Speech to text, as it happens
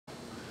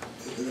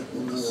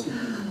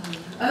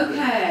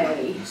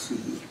Okay.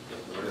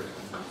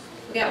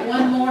 We got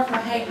one more for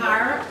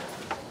Hahira.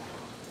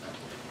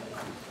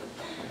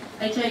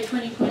 HA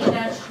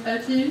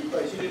 2020-02.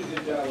 Right, you did a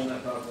good job on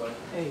that, by the way.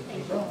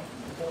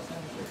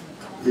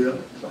 Yeah.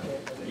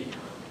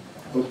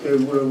 Okay,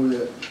 where are we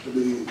at?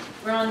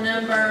 We're on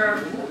number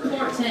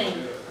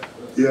 14.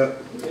 Yeah.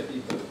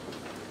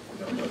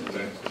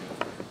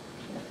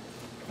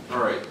 All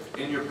right,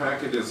 in your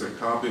packet is a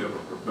copy of a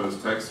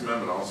proposed text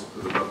amendment. Also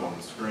put it up on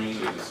the screen.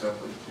 It is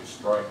simply to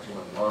strike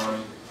one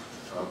line.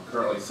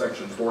 Currently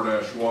section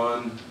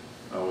 4-1 with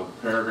a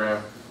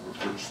paragraph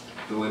which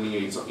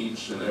delineates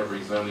each and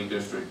every zoning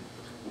district.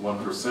 One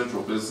for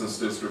central business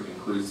district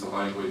includes the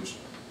language,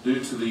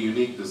 due to the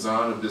unique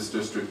design of this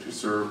district to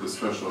serve the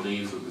special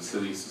needs of the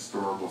city's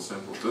historical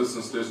central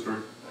business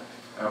district,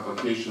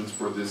 applications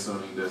for this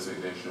zoning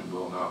designation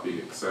will not be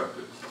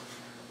accepted.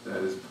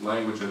 That is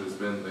language that has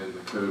been in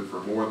the code for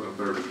more than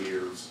 30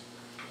 years.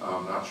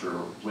 I'm not sure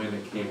when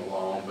it came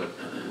along, but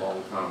a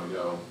long time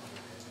ago.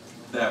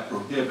 That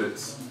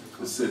prohibits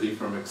the city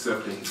from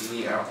accepting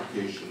any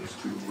applications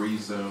to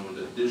rezone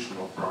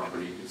additional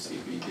property to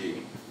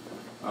CBD.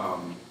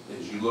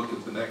 As you look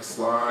at the next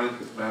slide,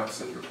 the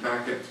maps in your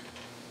packet,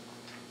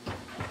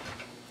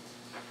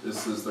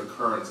 this is the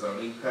current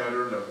zoning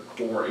pattern of the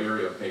core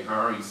area of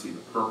Hahira. You see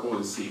the purple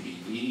is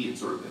CBD. It's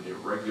sort of an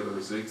irregular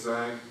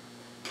zigzag.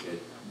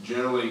 It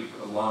generally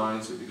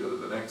aligns, if you go to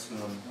the next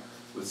one,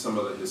 with some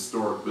of the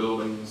historic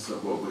buildings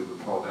of what we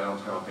would call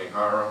downtown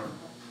Hahira.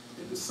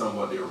 It is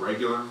somewhat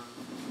irregular.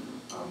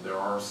 There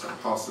are some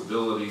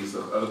possibilities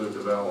of other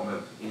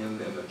development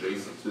in and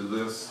adjacent to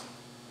this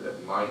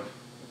that might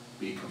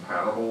be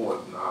compatible,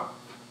 if not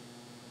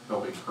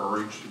help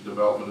encourage the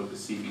development of the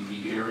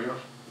CBD area.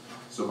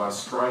 So by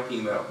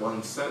striking that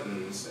one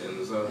sentence in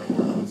the zoning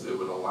ordinance, it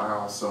would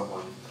allow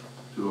someone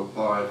to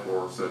apply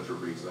for such a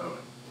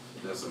rezoning.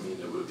 It doesn't mean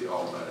it would be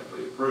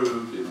automatically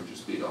approved, it would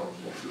just be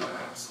eligible to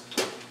ask.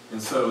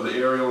 And so the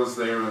aerial is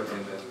there, and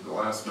then the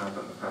last map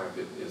in the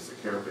packet is the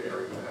character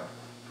area map.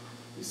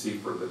 You see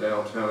for the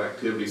downtown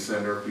activity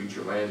center,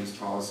 future land use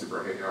policy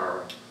for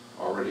Hahira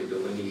already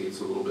delineates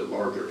a little bit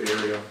larger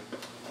area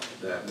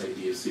that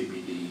maybe a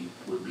CBD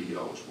would be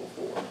eligible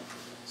for.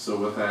 So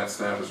with that,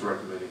 staff is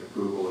recommending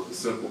approval of the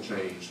simple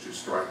change to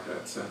strike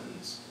that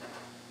sentence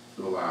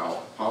to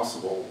allow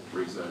possible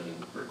rezoning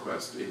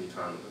request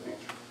anytime in the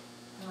future.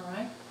 All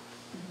right.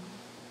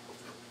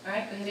 All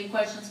right, we have any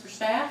questions for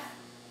staff?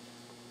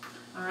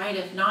 All right,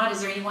 if not,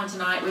 is there anyone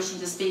tonight wishing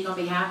to speak on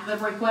behalf of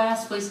the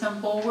request? Please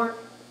come forward.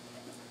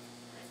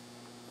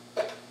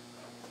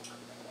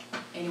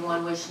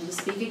 Anyone wishing to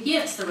speak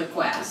against the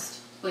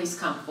request? Please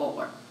come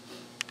forward.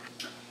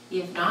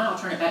 If not, I'll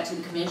turn it back to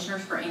the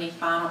commissioners for any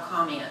final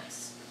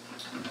comments.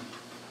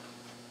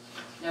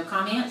 No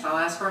comments? I'll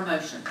ask for a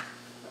motion.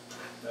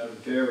 Madam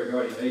Chair,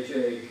 regarding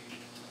HA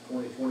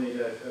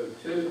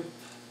 2020-02,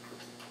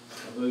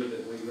 I move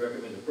that we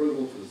recommend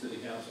approval to the City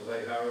Council of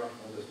Hahira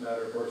on this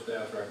matter per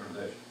staff's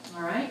recommendation.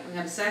 All right, we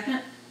have a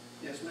second?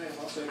 Yes, ma'am,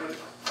 I'll second it.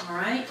 All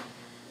right.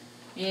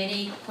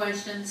 Any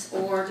questions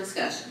or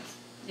discussions?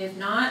 If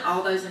not,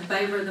 all those in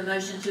favor of the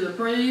motion to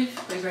approve,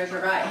 please raise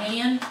your right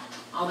hand.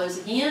 All those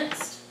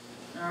against?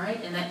 All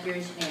right, and that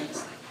carries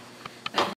unanimously.